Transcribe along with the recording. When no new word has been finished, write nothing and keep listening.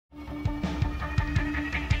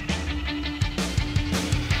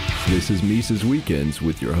This is Mises Weekends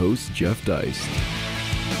with your host, Jeff Deist.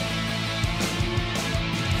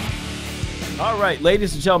 All right,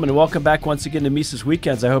 ladies and gentlemen, welcome back once again to Mises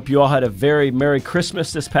Weekends. I hope you all had a very Merry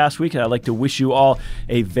Christmas this past weekend. I'd like to wish you all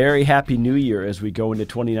a very Happy New Year as we go into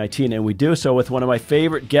 2019. And we do so with one of my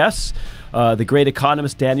favorite guests, the great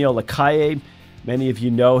economist Daniel Lacalle. Many of you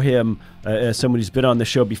know him as someone who's been on the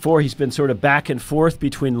show before. He's been sort of back and forth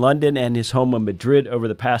between London and his home of Madrid over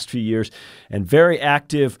the past few years, and very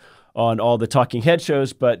active on all the talking head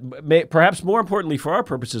shows, but perhaps more importantly for our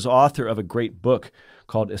purposes, author of a great book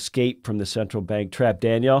called Escape from the Central Bank Trap.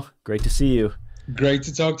 Daniel, great to see you. Great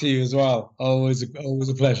to talk to you as well. Always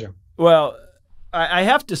a pleasure. Well, I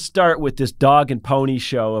have to start with this dog and pony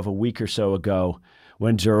show of a week or so ago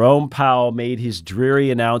when Jerome Powell made his dreary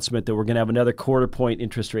announcement that we're going to have another quarter-point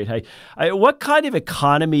interest rate hike. What kind of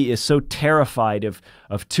economy is so terrified of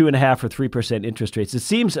 2.5% or 3% interest rates? It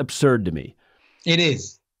seems absurd to me. It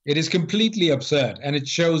is. It is completely absurd, and it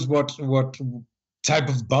shows what type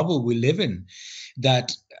of bubble we live in.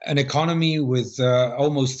 That an economy with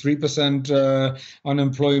almost 3%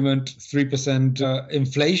 unemployment, 3%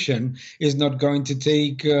 inflation is not going to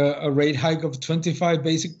take a rate hike of 25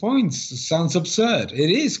 basic points. Sounds absurd. It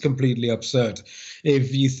is completely absurd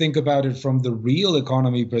if you think about it from the real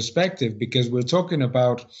economy perspective, because we're talking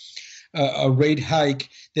about a rate hike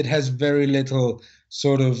that has very little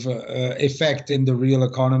sort of effect in the real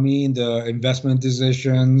economy, in the investment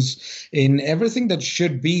decisions, in everything that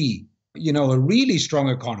should be, a really strong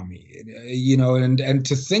economy, and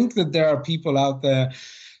to think that there are people out there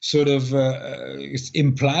sort of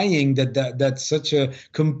implying that such a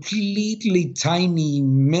completely tiny,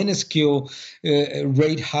 minuscule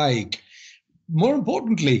rate hike, more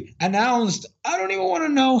importantly, announced, I don't even want to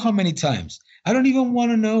know how many times. I don't even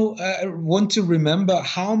want to remember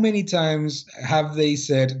how many times have they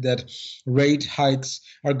said that rate hikes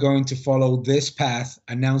are going to follow this path,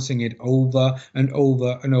 announcing it over and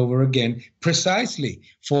over and over again, precisely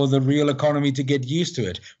for the real economy to get used to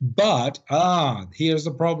it. But, here's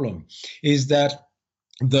the problem, is that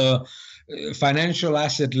the financial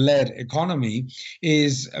asset-led economy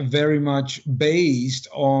is very much based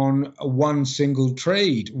on one single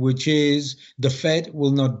trade, which is the Fed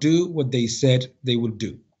will not do what they said they would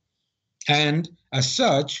do. And as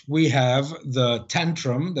such, we have the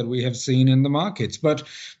tantrum that we have seen in the markets. But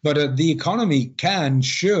the economy can,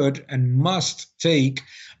 should, and must take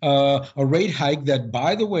a rate hike that,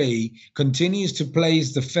 by the way, continues to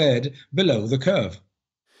place the Fed below the curve.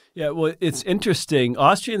 Yeah, well, it's interesting.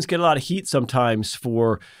 Austrians get a lot of heat sometimes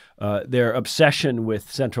for their obsession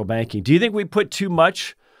with central banking. Do you think we put too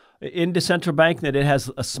much into central banking, that it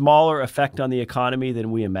has a smaller effect on the economy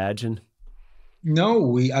than we imagine?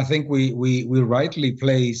 No, I think we rightly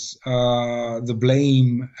place the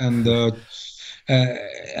blame and the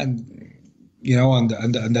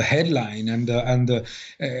the headline and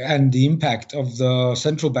the impact of the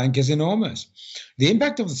central bank is enormous. The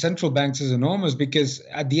impact of the central banks is enormous because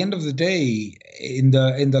at the end of the day, in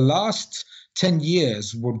the last 10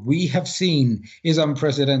 years, what we have seen is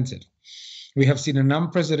unprecedented. We have seen an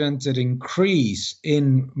unprecedented increase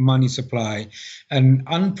in money supply, an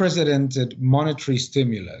unprecedented monetary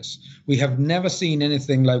stimulus. We have never seen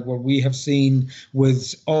anything like what we have seen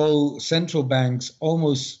with all central banks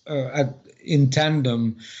almost in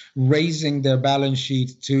tandem, raising their balance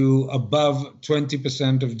sheet to above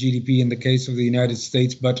 20% of GDP in the case of the United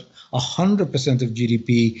States, but 100% of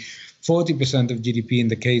GDP, 40% of GDP in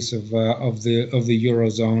the case of the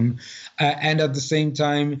Eurozone, and at the same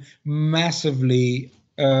time massively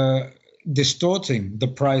distorting the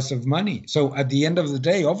price of money. So at the end of the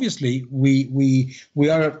day, obviously we're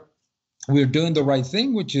doing the right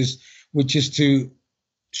thing, which is to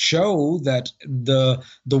show that the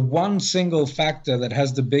one single factor that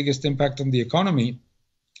has the biggest impact on the economy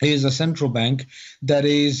is a central bank that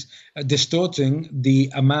is distorting the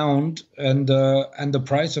amount and the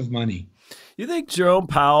price of money. You think Jerome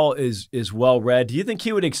Powell is well read? Do you think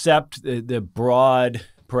he would accept the broad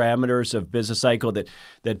parameters of business cycle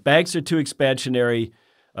that banks are too expansionary,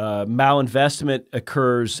 malinvestment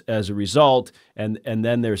occurs as a result, and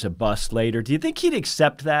then there's a bust later? Do you think he'd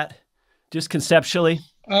accept that, just conceptually?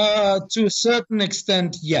 To a certain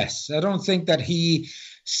extent, yes. I don't think that he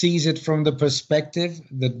sees it from the perspective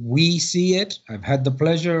that we see it. I've had the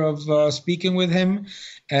pleasure of speaking with him,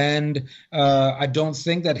 and I don't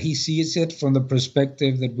think that he sees it from the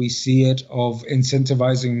perspective that we see it of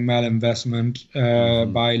incentivizing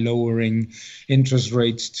malinvestment by lowering interest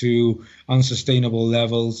rates to unsustainable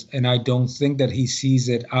levels. And I don't think that he sees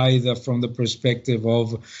it either from the perspective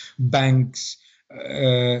of banks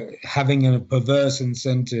having a perverse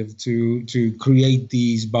incentive to create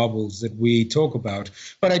these bubbles that we talk about.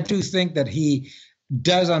 But I do think that he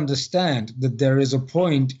does understand that there is a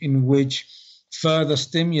point in which further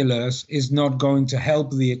stimulus is not going to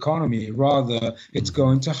help the economy. Rather, it's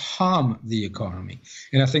going to harm the economy.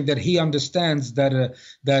 And I think that he understands that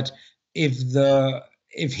that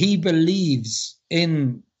if he believes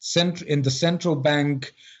in the central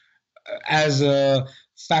bank as a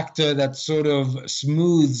factor that sort of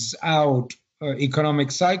smooths out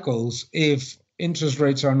economic cycles, if interest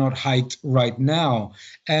rates are not hiked right now,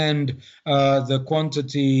 and the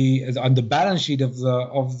quantity on the balance sheet of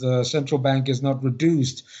the central bank is not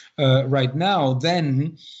reduced right now,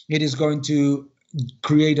 then it is going to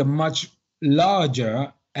create a much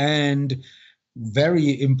larger and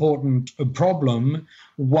very important problem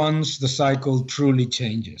once the cycle truly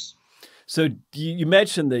changes. So you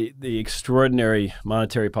mentioned the extraordinary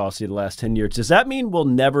monetary policy of the last 10 years. Does that mean we'll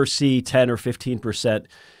never see 10 or 15%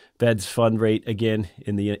 Fed's fund rate again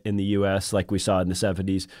in the U.S. like we saw in the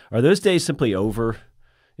 70s? Are those days simply over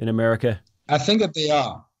in America? I think that they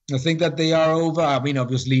are. I think that they are over. I mean,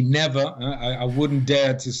 obviously, never. I wouldn't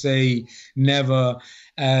dare to say never,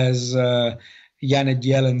 as Janet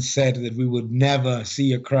Yellen said that we would never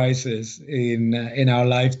see a crisis in our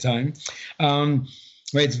lifetime.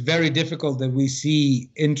 It's very difficult that we see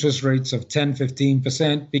interest rates of 10,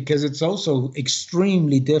 15%, because it's also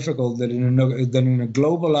extremely difficult that in a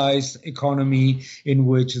globalized economy in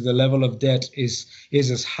which the level of debt is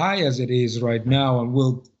as high as it is right now and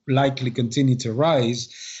will likely continue to rise,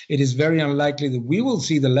 it is very unlikely that we will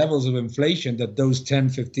see the levels of inflation that those 10,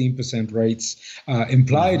 15% rates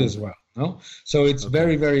implied as well. No? So it's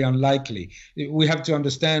very, very unlikely. We have to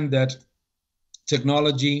understand that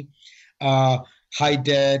technology, high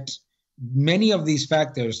debt, many of these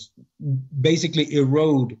factors basically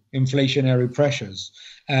erode inflationary pressures.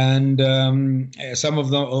 And some of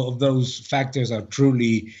those factors are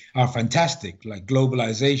fantastic, like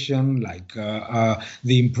globalization, like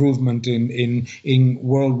the improvement in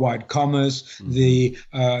worldwide commerce, the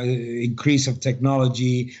increase of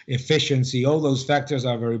technology, efficiency. All those factors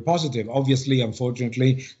are very positive. Obviously,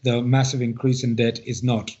 unfortunately, the massive increase in debt is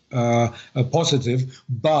not a positive,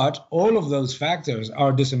 but all of those factors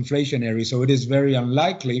are disinflationary. So it is very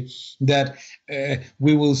unlikely that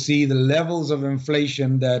we will see the levels of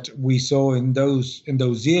inflation that we saw in those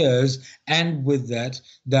years, and with that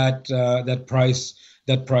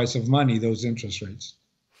price of money, those interest rates.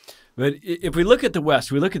 But if we look at the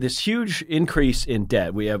West, we look at this huge increase in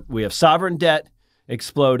debt. We have sovereign debt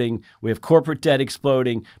exploding. We have corporate debt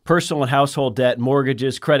exploding, personal and household debt,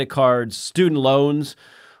 mortgages, credit cards, student loans.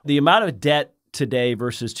 The amount of debt today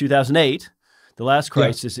versus 2008, the last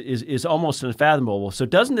crisis, is almost unfathomable. So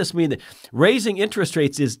doesn't this mean that raising interest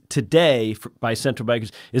rates is today by central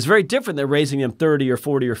bankers is very different than raising them 30 or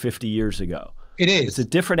 40 or 50 years ago? It is. It's a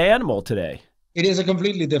different animal today. It is a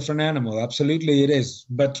completely different animal. Absolutely it is.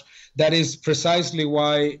 But that is precisely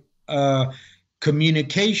why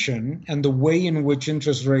communication and the way in which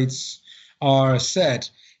interest rates are set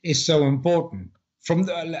is so important.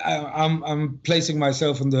 I'm placing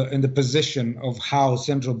myself in the position of how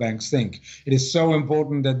central banks think. It is so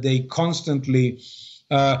important that they constantly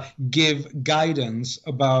give guidance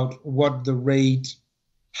about what the rate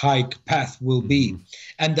hike path will be,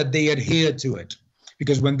 and that they adhere to it.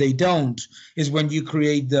 Because when they don't, is when you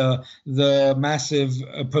create the massive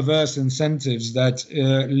perverse incentives that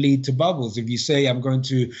lead to bubbles. If you say, I'm going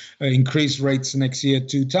to increase rates next year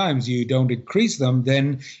 2 times, you don't increase them,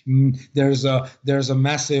 then there's a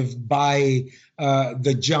massive buy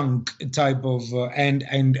the junk type of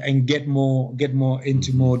and get more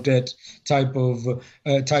into more debt type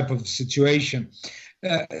of situation.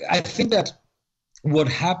 I think that what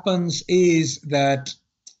happens is that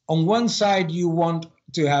on one side, you want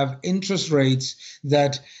to have interest rates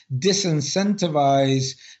that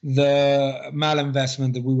disincentivize the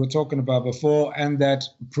malinvestment that we were talking about before, and that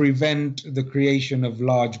prevent the creation of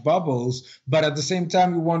large bubbles. But at the same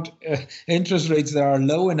time, you want interest rates that are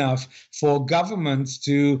low enough for governments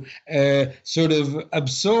to sort of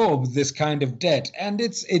absorb this kind of debt. And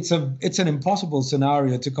it's an impossible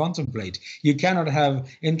scenario to contemplate. You cannot have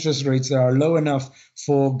interest rates that are low enough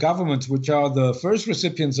for governments, which are the first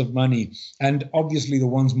recipients of money, and obviously the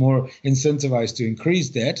ones more incentivized to increase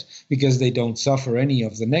debt because they don't suffer any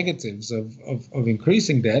of the negatives of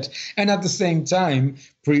increasing debt, and at the same time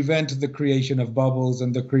prevent the creation of bubbles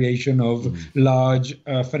and the creation of large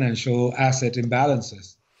financial asset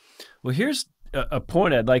imbalances. Well, here's a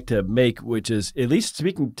point I'd like to make, which is, at least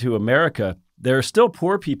speaking to America, there are still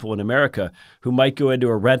poor people in America who might go into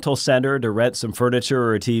a rental center to rent some furniture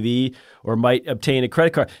or a TV, or might obtain a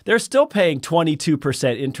credit card. They're still paying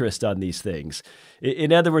 22% interest on these things.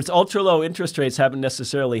 In other words, ultra low interest rates haven't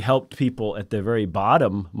necessarily helped people at the very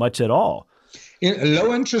bottom much at all.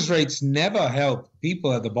 Low interest rates never help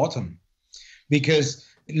people at the bottom, because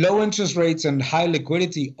low interest rates and high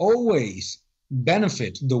liquidity always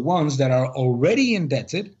benefit the ones that are already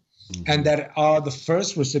indebted and that are the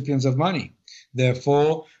first recipients of money.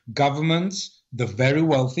 Therefore, governments, the very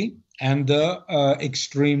wealthy, and the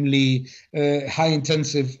extremely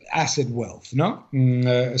high-intensive asset wealth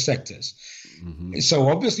sectors. So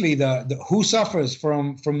obviously, the who suffers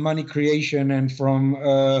from money creation and from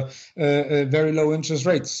very low interest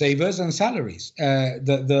rates? Savers and salaries.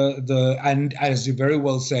 And as you very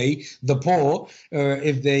well say, the poor,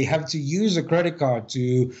 if they have to use a credit card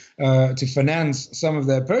to finance some of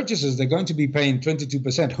their purchases, they're going to be paying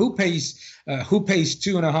 22%. Who pays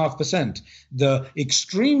 2.5%? The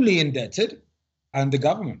extremely indebted and the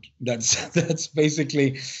government. That's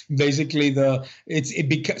basically so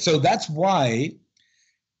that's why,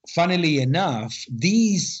 funnily enough,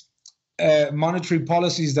 these monetary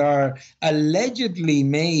policies that are allegedly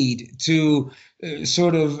made to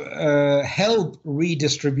help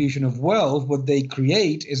redistribution of wealth, what they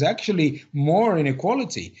create is actually more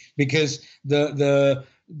inequality, because the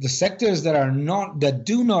sectors that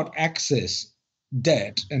do not access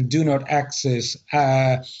debt and do not access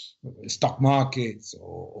stock markets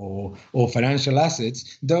or financial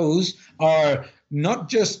assets, those are not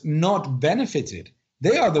just not benefited,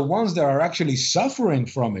 they are the ones that are actually suffering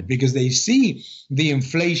from it, because they see the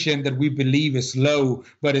inflation that we believe is low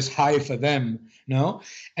but is high for them,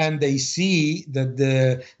 and they see that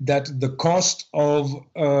the cost of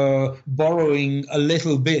borrowing a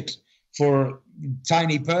little bit for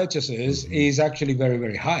tiny purchases is actually very,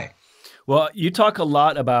 very high. Well, you talk a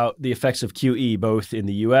lot about the effects of QE, both in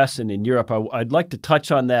the U.S. and in Europe. I'd like to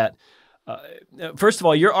touch on that. First of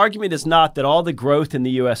all, your argument is not that all the growth in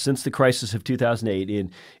the U.S. since the crisis of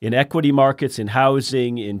 2008 in equity markets, in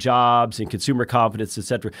housing, in jobs, in consumer confidence, et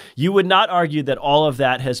cetera, you would not argue that all of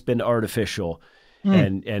that has been artificial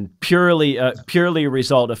and purely a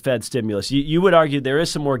result of Fed stimulus. You would argue there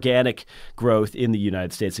is some organic growth in the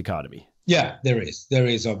United States economy. Yeah, there is. There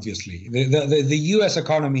is, obviously. The U.S.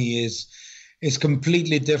 economy is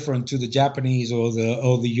completely different to the Japanese or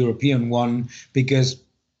the European one, because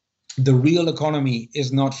the real economy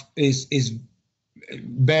is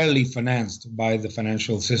barely financed by the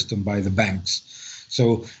financial system, by the banks.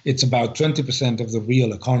 So it's about 20% of the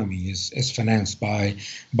real economy is financed by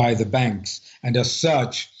the banks. And as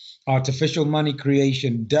such, artificial money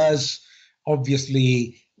creation does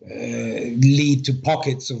obviously lead to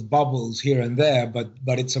pockets of bubbles here and there, but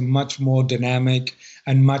it's a much more dynamic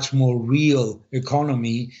and much more real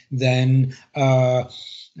economy than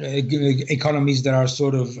economies that are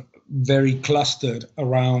very clustered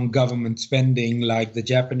around government spending, like the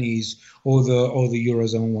Japanese or the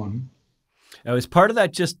Eurozone one. Now, is part of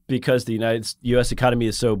that just because the U.S. economy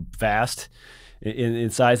is so vast in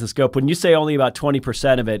size and scope? When you say only about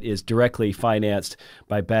 20% of it is directly financed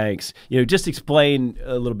by banks, just explain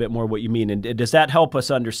a little bit more what you mean. And does that help us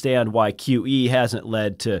understand why QE hasn't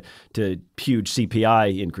led to huge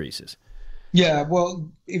CPI increases? Yeah, well,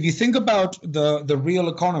 if you think about the real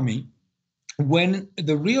economy, when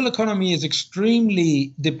the real economy is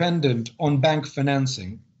extremely dependent on bank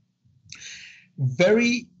financing,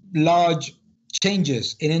 very large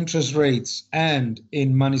changes in interest rates and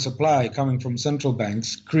in money supply coming from central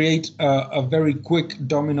banks create a very quick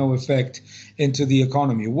domino effect into the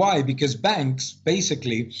economy. Why? Because banks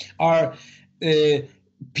basically are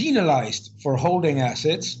penalized for holding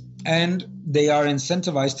assets, and they are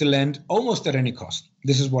incentivized to lend almost at any cost.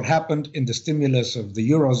 This is what happened in the stimulus of the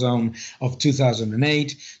Eurozone of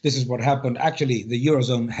 2008. This is what happened. Actually, the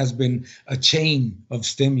Eurozone has been a chain of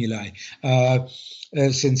stimuli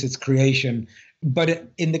since its creation. But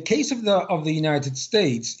in the case of the United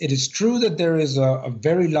States, it is true that there is a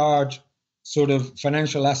very large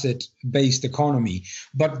financial asset-based economy,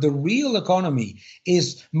 but the real economy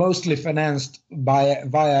is mostly financed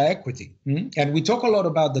via equity. And we talk a lot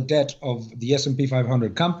about the debt of the S&P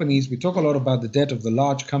 500 companies. We talk a lot about the debt of the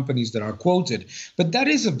large companies that are quoted, but that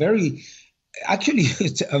is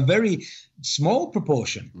it's a very small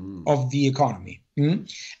proportion of the economy. And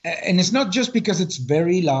it's not just because it's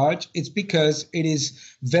very large, it's because it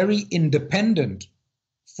is very independent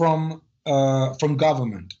from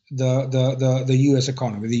government, the U.S.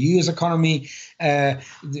 economy. The U.S. economy,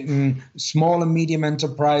 small and medium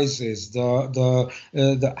enterprises, the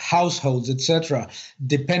households, etc.,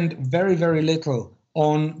 depend very, very little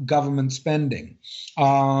on government spending.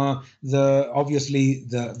 The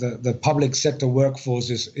public sector workforce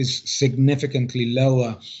is significantly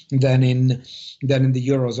lower than in the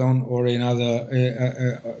Eurozone or in other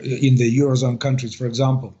in the Eurozone countries, for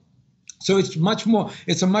example. So it's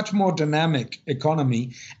a much more dynamic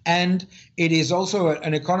economy, and it is also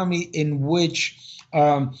an economy in which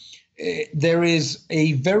there is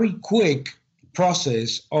a very quick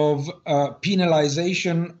process of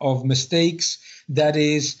penalization of mistakes that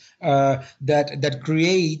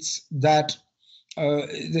creates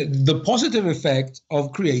the positive effect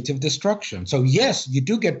of creative destruction. So yes, you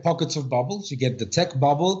do get pockets of bubbles. You get the tech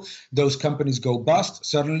bubble. Those companies go bust.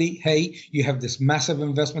 Suddenly, hey, you have this massive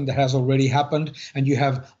investment that has already happened, and you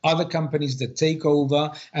have other companies that take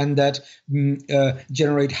over and that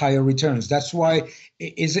generate higher returns. That's why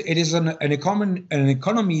it is an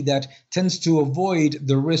economy that tends to avoid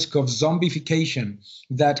the risk of zombification,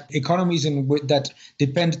 that economies that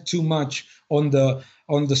depend too much on the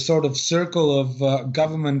sort of circle of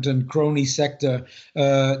government and crony sector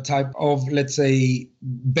type of, let's say,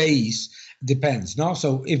 base depends. No,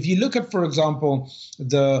 so if you look at, for example,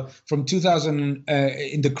 from 2000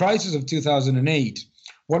 in the crisis of 2008,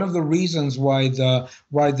 one of the reasons why the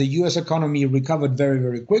U.S. economy recovered very,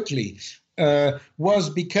 very quickly was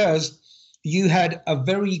because you had a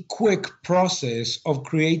very quick process of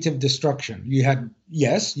creative destruction. You had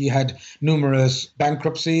numerous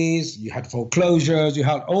bankruptcies, you had foreclosures, you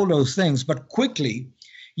had all those things, but quickly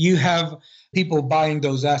you have people buying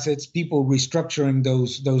those assets, people restructuring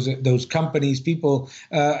those companies, people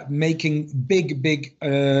making big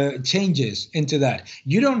changes into that.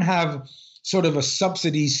 You don't have sort of a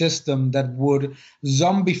subsidy system that would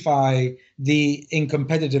zombify the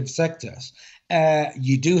incompetitive sectors.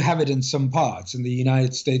 You do have it in some parts in the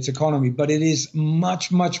United States economy, but it is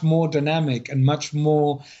much more dynamic and much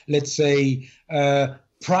more, let's say,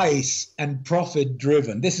 price and profit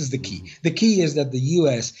driven. This is the key. The key is that the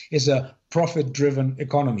US is a profit driven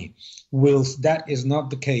economy, whilst that is not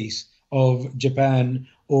the case of Japan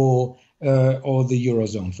or the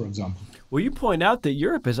Eurozone, for example. Well, you point out that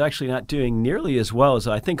Europe is actually not doing nearly as well as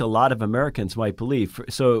I think a lot of Americans might believe.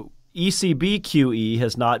 So ECB QE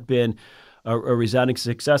has not been a resounding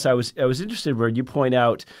success. I was interested where you point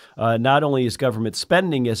out not only is government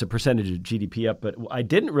spending as a percentage of GDP up, but I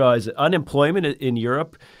didn't realize that unemployment in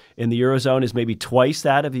Europe, in the Eurozone, is maybe twice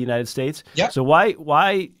that of the United States. Yep. So why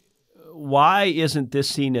isn't this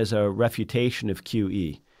seen as a refutation of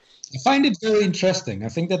QE? I find it very interesting. I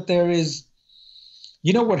think that there is,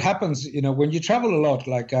 what happens, when you travel a lot,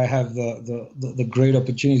 like I have the great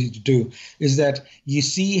opportunity to do, is that you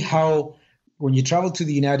see how when you travel to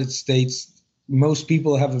the United States, most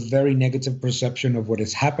people have a very negative perception of what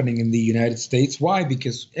is happening in the United States. Why?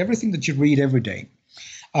 Because everything that you read every day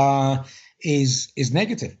is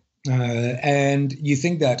negative. And you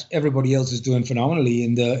think that everybody else is doing phenomenally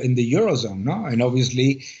in the Eurozone, no? And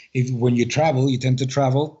obviously, when you travel, you tend to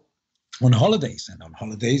travel on holidays, and on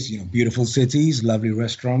holidays, beautiful cities, lovely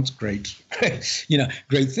restaurants, great things.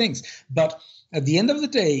 But at the end of the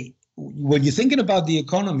day, when you're thinking about the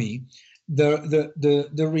economy,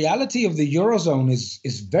 the reality of the Eurozone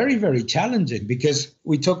is very, very challenging, because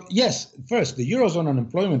first, the Eurozone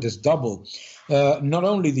unemployment is double, not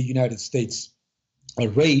only the United States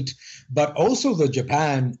rate, but also the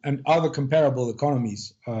Japan and other comparable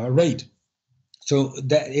economies rate. So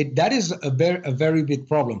that is a very big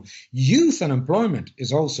problem. Youth unemployment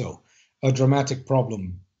is also a dramatic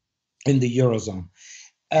problem in the Eurozone,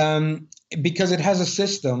 because it has a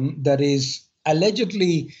system that is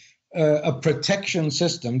allegedly a protection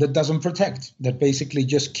system that doesn't protect, that basically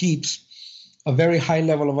just keeps a very high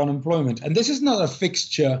level of unemployment. And this is not a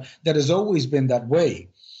fixture that has always been that way.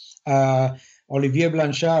 Olivier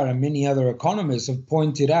Blanchard and many other economists have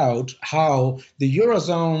pointed out how the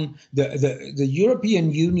Eurozone, the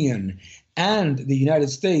European Union and the United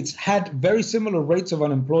States had very similar rates of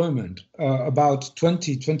unemployment about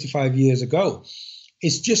 25 years ago.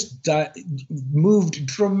 It's just moved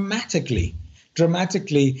dramatically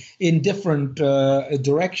in different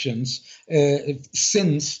directions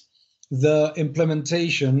since the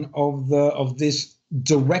implementation of this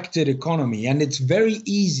directed economy. And it's very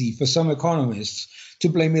easy for some economists to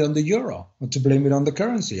blame it on the euro or to blame it on the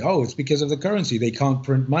currency. Oh, it's because of the currency. They can't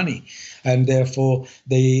print money. And therefore,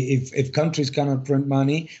 if countries cannot print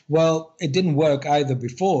money, well, it didn't work either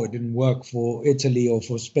before. It didn't work for Italy or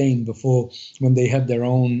for Spain before, when they had their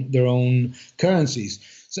own currencies.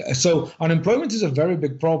 So unemployment is a very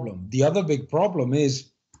big problem. The other big problem is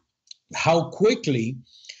how quickly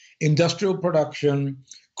industrial production,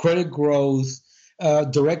 credit growth,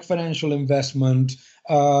 direct financial investment,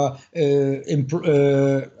 hiring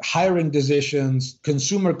decisions,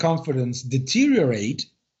 consumer confidence deteriorate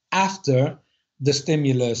after the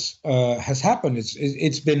stimulus has happened.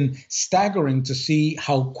 It's been staggering to see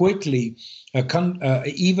how quickly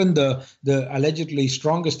even the allegedly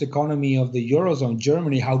strongest economy of the Eurozone,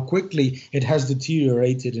 Germany, how quickly it has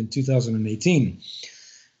deteriorated in 2018.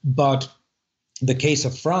 But the case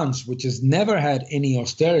of France, which has never had any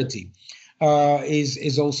austerity,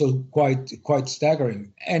 is also quite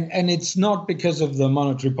staggering. And it's not because of the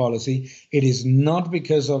monetary policy. It is not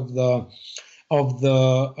because of the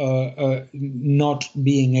not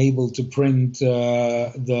being able to print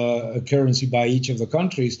the currency by each of the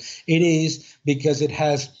countries. It is because it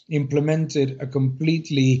has implemented a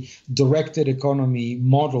completely directed economy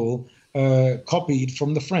model copied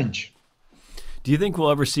from the French. Do you think we'll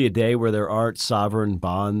ever see a day where there aren't sovereign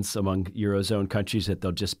bonds among Eurozone countries, that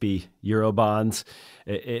they'll just be Euro bonds?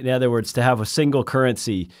 In other words, to have a single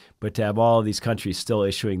currency, but to have all of these countries still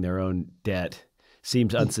issuing their own debt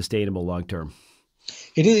seems unsustainable long term.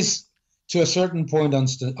 It is, to a certain point,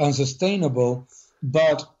 unsustainable,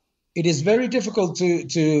 but it is very difficult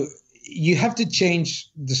to you have to change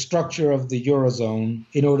the structure of the Eurozone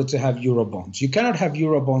in order to have Eurobonds. You cannot have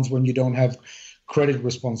Eurobonds when you don't have credit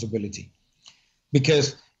responsibility.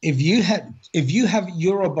 Because if you have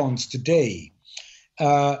Eurobonds today,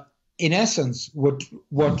 in essence, what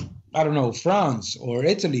I don't know, France or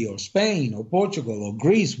Italy or Spain or Portugal or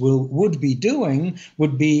Greece would be doing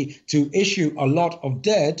would be to issue a lot of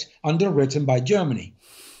debt underwritten by Germany.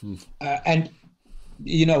 And,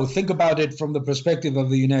 think about it from the perspective of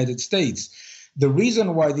the United States. The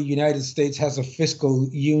reason why the United States has a fiscal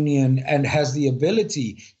union and has the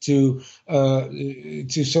ability to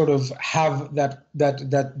sort of have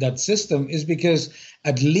that system is because,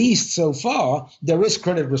 at least so far, there is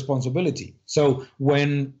credit responsibility. So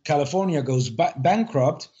when California goes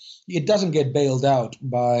bankrupt, it doesn't get bailed out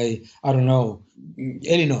by, I don't know,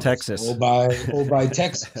 Illinois, Texas, or by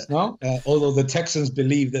Texas, no? Although the Texans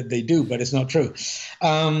believe that they do, but it's not true.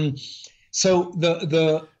 So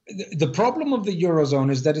the problem of the Eurozone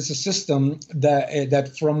is that it's a system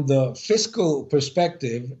that from the fiscal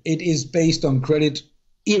perspective, it is based on credit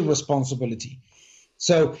irresponsibility.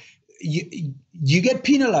 So you get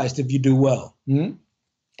penalized if you do well.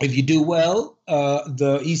 If you do well,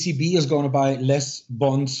 the ECB is going to buy less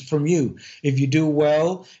bonds from you. If you do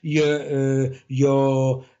well, your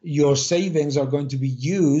savings are going to be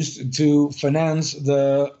used to finance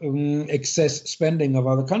the excess spending of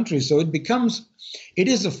other countries. So it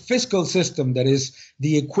is a fiscal system that is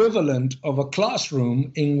the equivalent of a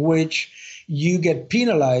classroom in which you get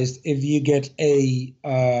penalized if you get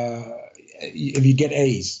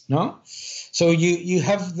A's, no? So you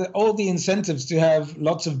have all the incentives to have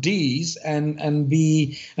lots of D's and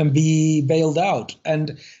be bailed out,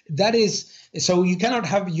 and that is so you cannot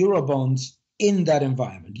have Eurobonds in that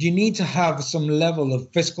environment. You need to have some level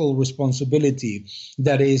of fiscal responsibility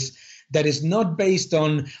that is not based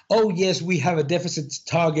on, oh yes, we have a deficit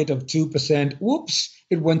target of 2%. Whoops,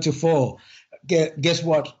 it went to 4. Guess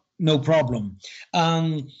what? No problem.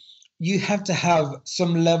 You have to have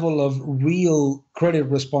some level of real credit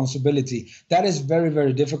responsibility. That is very,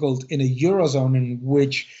 very difficult in a Eurozone in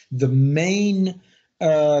which the main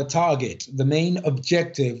target, the main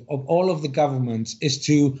objective of all of the governments is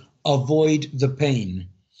to avoid the pain.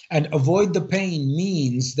 And avoid the pain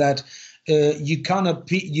means that you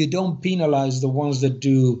don't penalize the ones that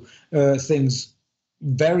do things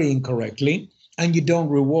very incorrectly, and you don't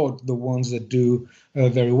reward the ones that do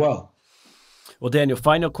very well. Well, Daniel,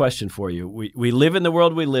 final question for you. We live in the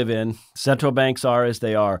world we live in. Central banks are as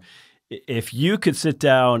they are. If you could sit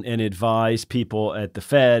down and advise people at the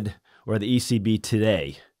Fed or the ECB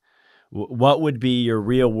today, what would be your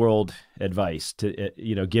real world advice to,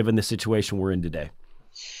 given the situation we're in today?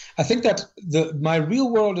 I think that my real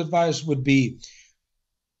world advice would be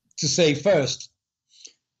to say, first,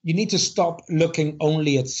 you need to stop looking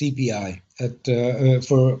only at CPI,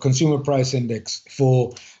 for consumer price index,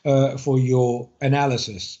 for your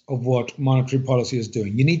analysis of what monetary policy is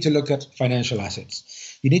doing. You need to look at financial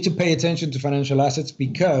assets. You need to pay attention to financial assets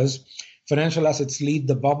because financial assets lead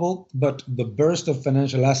the bubble, but the burst of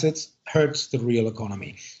financial assets hurts the real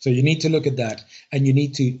economy. So you need to look at that, and you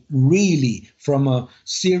need to really, from a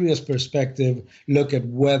serious perspective, look at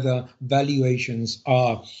whether valuations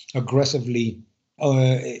are aggressively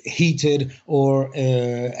heated, or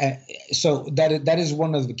so that is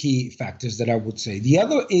one of the key factors that I would say. The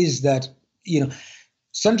other is that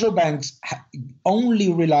central banks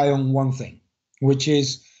only rely on one thing, which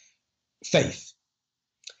is faith.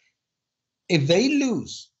 If they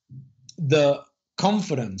lose the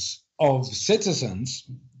confidence of citizens,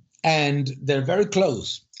 and they're very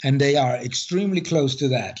close, and they are extremely close to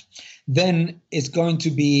that, then it's going to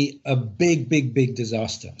be a big, big, big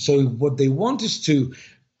disaster. So what they want is to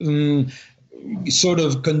sort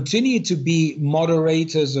of continue to be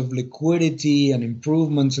moderators of liquidity and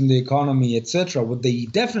improvements in the economy, etc. What they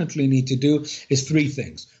definitely need to do is three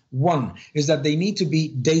things. One is that they need to be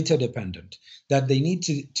data dependent, that they need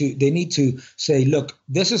to say, look,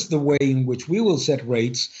 this is the way in which we will set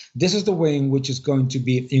rates. This is the way in which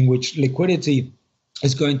liquidity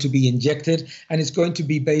is going to be injected, and it's going to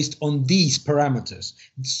be based on these parameters,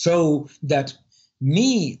 so that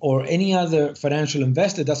me or any other financial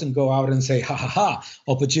investor doesn't go out and say, ha, ha, ha,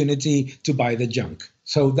 opportunity to buy the junk.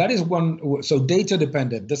 So that is one. So data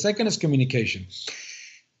dependent. The second is communication.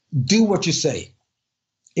 Do what you say.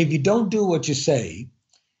 If you don't do what you say,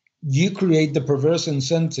 you create the perverse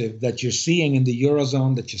incentive that you're seeing in the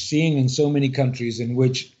Eurozone, that you're seeing in so many countries in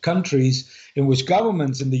which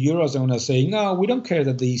governments in the Eurozone are saying, no, we don't care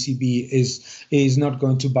that the ECB is not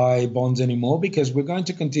going to buy bonds anymore because we're going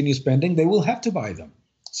to continue spending. They will have to buy them.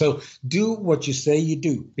 So do what you say you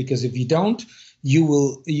do, because if you don't,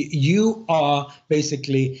 you are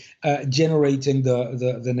basically generating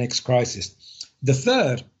the next crisis. The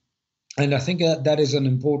third, and I think that is an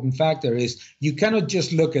important factor, is you cannot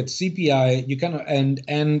just look at CPI, you cannot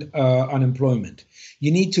and unemployment.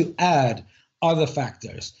 You need to add other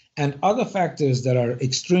factors. And other factors that are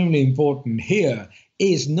extremely important here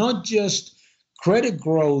is not just credit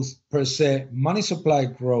growth per se, money supply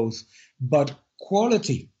growth, but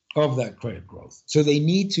quality of that credit growth. So they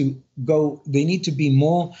need to be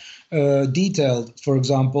more detailed, for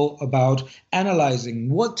example, about analyzing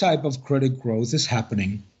what type of credit growth is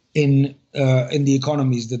happening in the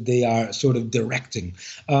economies that they are sort of directing.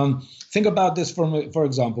 Think about this for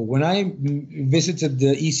example, when I visited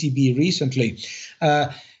the ECB recently,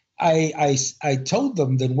 I told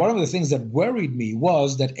them that one of the things that worried me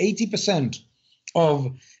was that 80%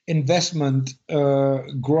 of investment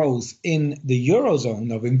growth in the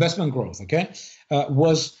Eurozone, of investment growth,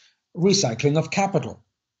 was recycling of capital.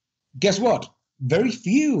 Guess what? Very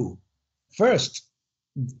few, first,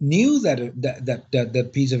 knew that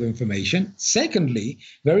piece of information. Secondly,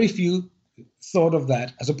 very few thought of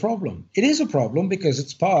that as a problem. It is a problem because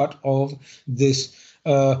it's part of this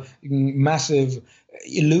massive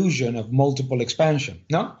illusion of multiple expansion.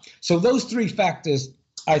 No? So those three factors,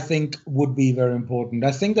 I think, would be very important.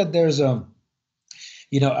 I think that there's I'm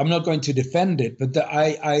not going to defend it, but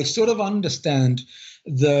I sort of understand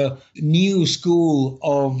the new school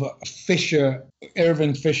of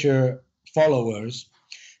Irving Fisher followers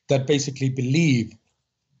that basically believe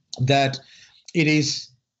that it is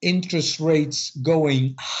interest rates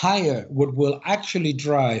going higher what will actually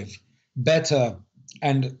drive better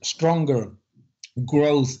and stronger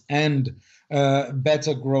growth and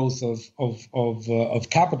better growth of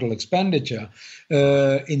capital expenditure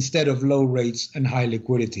instead of low rates and high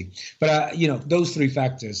liquidity. But those three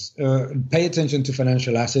factors: pay attention to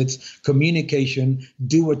financial assets, communication,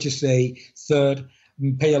 do what you say. Third,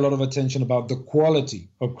 pay a lot of attention about the quality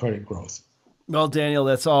of credit growth. Well, Daniel,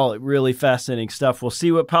 that's all really fascinating stuff. We'll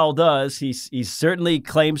see what Powell does. He certainly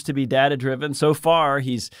claims to be data-driven. So far,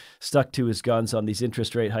 he's stuck to his guns on these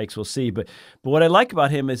interest rate hikes. We'll see. But what I like about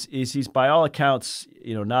him is he's, by all accounts,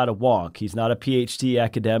 not a wonk. He's not a PhD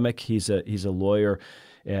academic. He's a lawyer.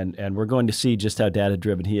 And we're going to see just how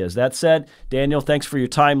data-driven he is. That said, Daniel, thanks for your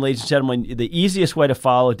time, ladies and gentlemen. The easiest way to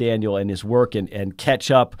follow Daniel and his work and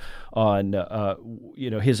catch up on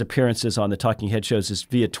his appearances on the Talking Head shows is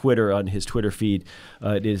via Twitter on his Twitter feed.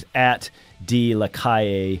 It is at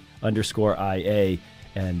 @DLacalle _IA.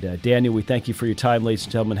 And Daniel, we thank you for your time, ladies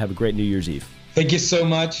and gentlemen. Have a great New Year's Eve. Thank you so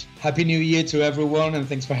much. Happy New Year to everyone, and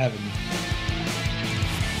thanks for having me.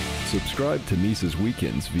 Subscribe to Mises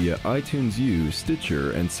Weekends via iTunes U,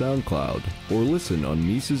 Stitcher, and SoundCloud, or listen on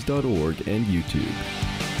Mises.org and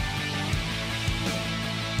YouTube.